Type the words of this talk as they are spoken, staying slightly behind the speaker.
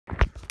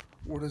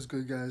What is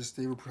good, guys?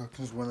 Stable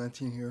Productions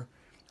 119 here.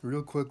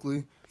 Real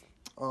quickly,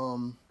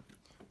 with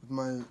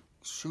my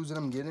shoes that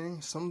I'm getting,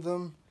 some of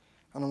them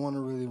I don't want to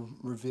really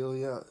reveal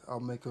yet.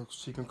 I'll make a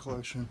secret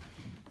collection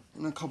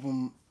in a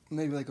couple,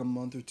 maybe like a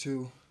month or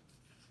two.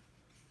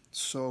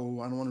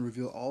 So I don't want to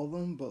reveal all of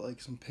them, but like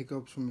some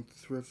pickups from the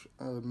thrift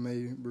I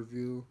may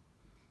reveal,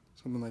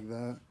 something like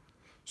that.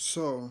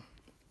 So,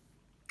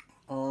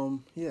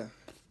 yeah.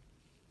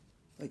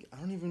 Like I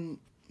don't even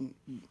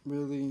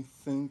really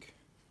think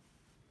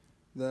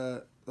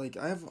that like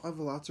I have a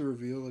lot to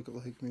reveal, like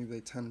maybe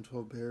like 10 or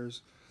 12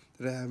 pairs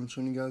that I haven't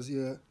shown you guys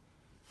yet.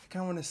 I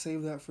kind of want to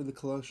save that for the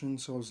collection,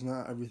 so it's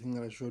not everything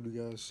that I showed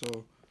you guys.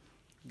 So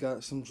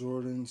got some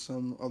Jordans,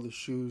 some other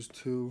shoes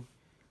too.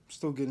 I'm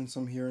still getting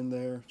some here and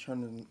there,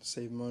 trying to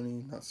save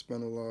money, not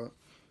spend a lot.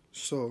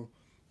 So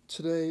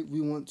today we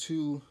went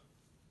to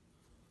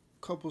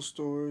a couple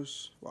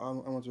stores.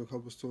 Well, I went to a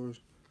couple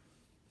stores.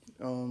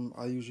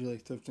 I usually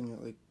like thrifting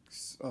at like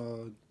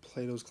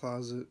Plato's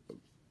Closet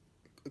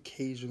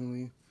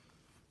occasionally.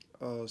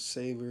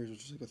 Savers,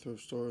 which is like a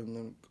thrift store, and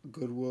then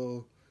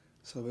Goodwill,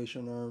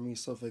 Salvation Army,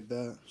 stuff like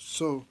that.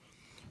 So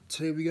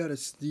today we got a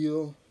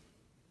steal.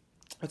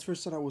 Let's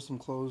first start out with some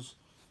clothes.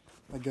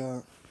 I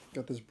got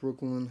this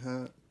Brooklyn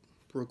hat,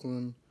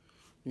 Brooklyn,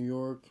 New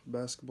York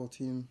basketball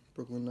team,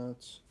 Brooklyn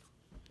Nets,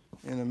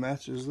 and it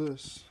matches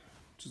this,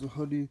 which is a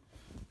hoodie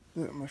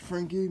that my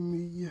friend gave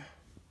me. It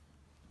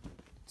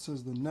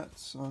says the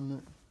Nets on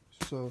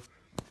it, so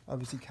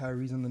obviously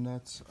Kyrie's on the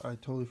Nets. I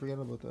totally forgot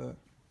about that.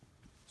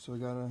 So I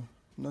got a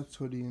Nets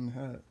hoodie and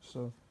hat,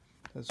 so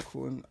that's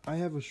cool. And I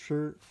have a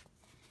shirt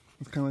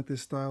with kind of like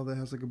this style that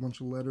has like a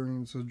bunch of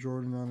lettering. It says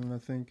Jordan on it. I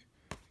think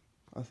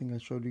I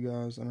showed you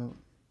guys.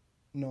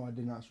 No, I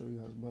did not show you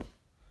guys, but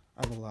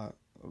I have a lot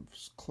of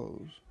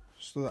clothes.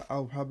 So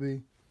I'll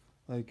probably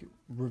like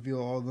reveal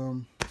all of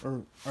them,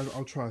 or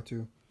I'll try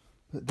to.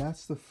 But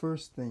that's the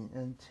first thing.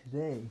 And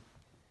today,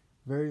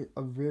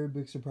 a very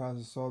big surprise.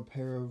 I saw a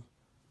pair of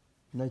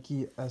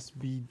Nike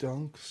SB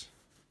Dunks.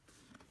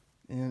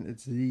 And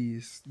it's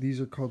these. These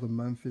are called the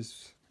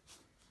Memphis,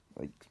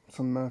 like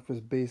some Memphis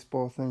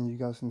baseball thing. You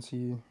guys can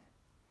see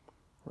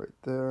right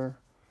there.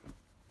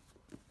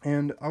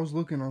 And I was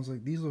looking, I was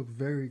like, these look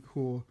very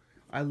cool.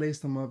 I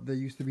laced them up. They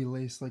used to be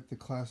laced like the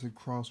classic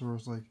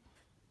crossovers, like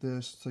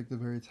this. It's like the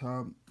very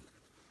top.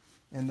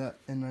 And I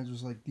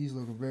was like, these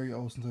look very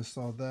old since I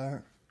saw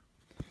that.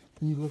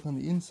 And you look on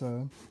the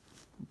inside,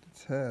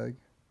 the tag,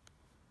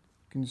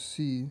 you can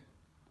see,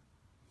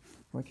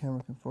 my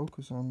camera can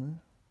focus on there.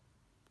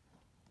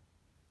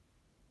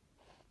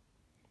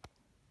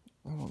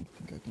 I don't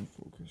think I can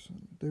focus on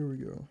it. There we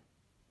go.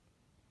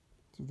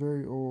 It's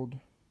very old.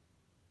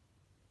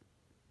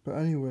 But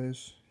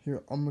anyways,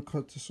 here, I'm gonna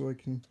cut this so I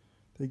can,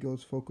 there you go,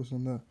 let's focus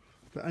on that.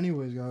 But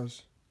anyways,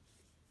 guys,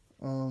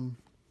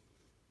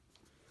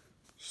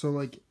 so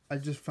like, I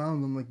just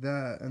found them like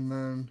that, and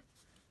then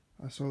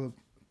I saw the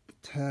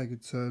tag,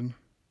 it said,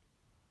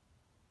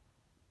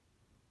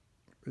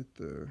 right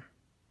there,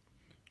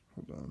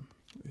 hold on,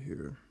 right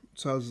here.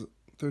 So I was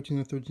 13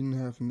 or 13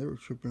 and a half, and they were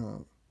tripping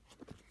out.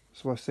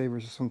 That's why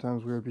Savers is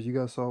sometimes weird, because you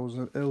guys saw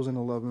it was an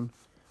 11.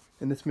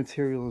 And this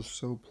material is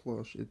so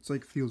plush. It's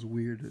like feels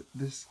weird.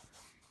 This,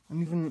 I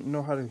don't even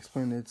know how to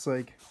explain it. It's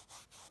like,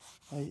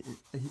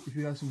 if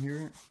you guys can hear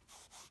it,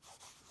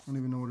 I don't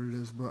even know what it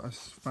is, but I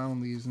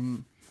found these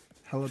and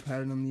hella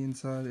padded on the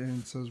inside,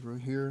 and it says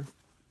right here,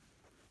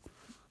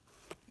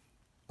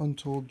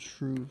 Untold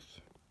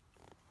Truth.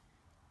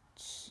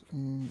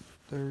 And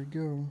there we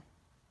go.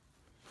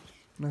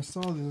 And I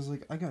saw this, I was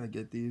like, I gotta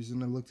get these,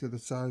 and I looked at the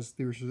size.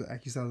 They were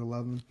actually size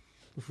 11,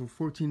 but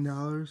for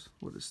 $14,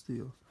 what a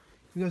steal!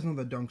 You guys know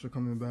that Dunks are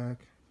coming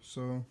back,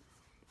 so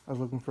I was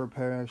looking for a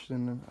pair actually,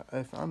 and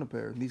I found a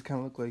pair. These kind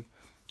of look like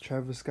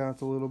Travis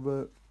Scott's a little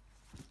bit,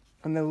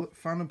 and I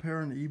found a pair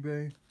on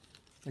eBay,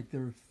 like they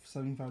were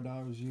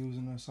 $75 used,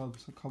 and I saw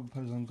a couple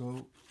pairs on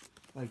GOAT,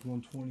 like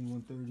 $120,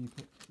 $130,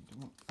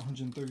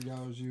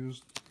 $130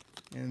 used,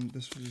 and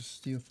this was a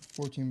steal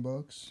for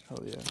 $14.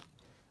 Hell yeah!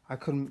 I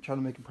couldn't try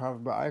to make a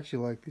profit, but I actually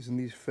like these, and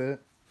these fit.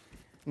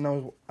 And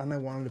I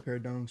wanted a pair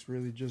of Dunks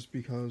really just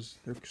because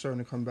they're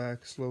starting to come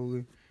back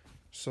slowly.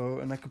 So,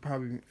 and I could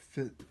probably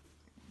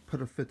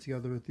put a fit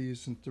together with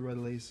these since the red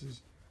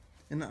laces.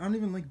 And I don't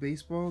even like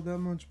baseball that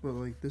much, but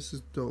like this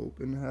is dope.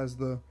 And it has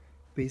the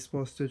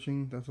baseball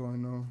stitching. That's all I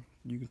know.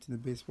 You can see the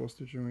baseball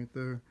stitching right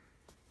there.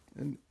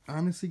 And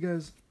honestly,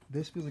 guys,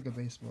 this feels like a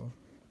baseball.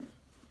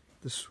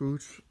 The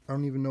swoosh, I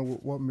don't even know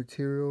what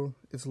material.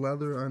 It's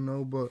leather, I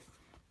know, but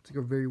it's like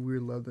a very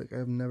weird leather. Like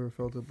I've never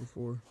felt it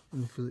before.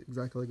 And it feels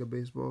exactly like a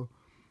baseball.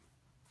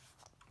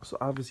 So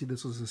obviously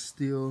this was a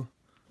steal.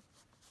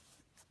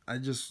 I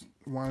just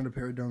wanted a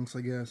pair of Dunks,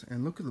 I guess.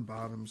 And look at the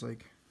bottoms.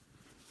 Like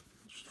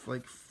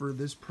for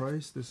this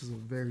price, this is a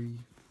very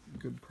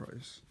good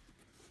price.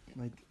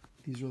 Like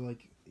these are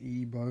like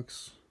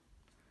 $80.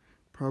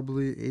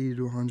 Probably 80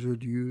 to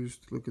 100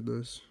 used. Look at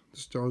this. The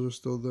stars are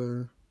still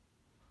there.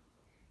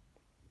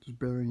 There's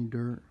barely any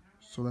dirt.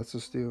 So that's a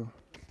steal.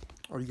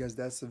 Alright, guys,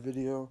 that's the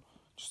video.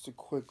 Just a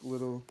quick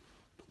little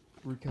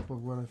recap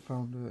of what I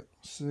found at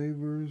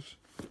Savers.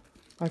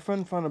 I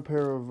found a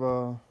pair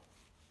of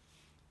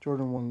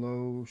Jordan 1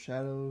 Low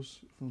Shadows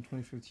from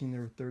 2015. They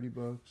were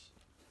 $30.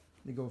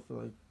 They go for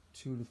like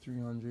 200 to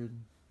 300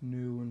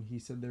 new, and he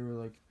said they were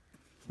like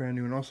brand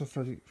new. And also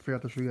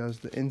forgot to show you guys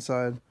the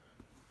inside.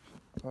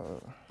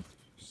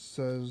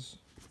 Says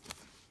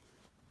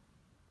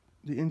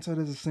the inside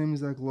is the same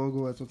exact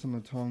logo as what's on my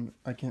tongue.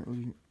 I can't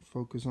really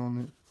focus on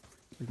it.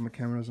 Like my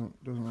camera doesn't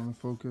want to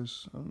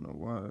focus. I don't know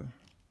why.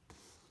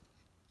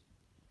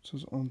 It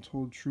says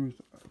Untold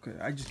Truth. Okay,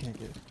 I just can't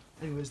get it.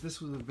 Anyways,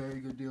 this was a very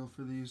good deal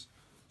for these.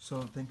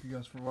 So thank you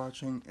guys for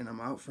watching, and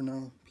I'm out for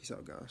now. Peace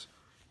out, guys.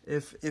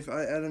 If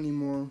I add any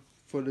more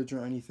footage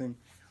or anything,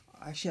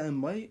 actually I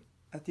might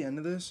at the end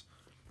of this,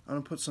 I'm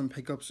gonna put some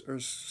pickups or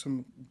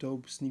some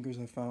dope sneakers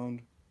I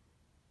found,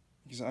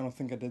 because I don't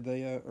think I did that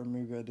yet, or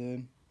maybe I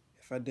did.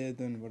 If I did,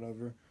 then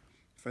whatever.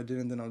 If I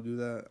didn't, then I'll do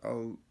that.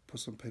 I'll put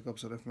some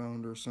pickups that I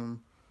found or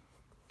some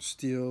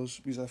steals,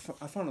 because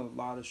I found a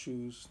lot of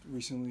shoes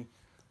recently,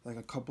 like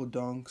a couple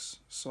dunks.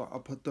 So I'll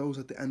put those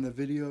at the end of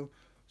the video.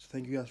 So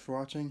thank you guys for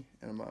watching,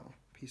 and I'm out.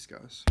 Peace,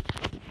 guys.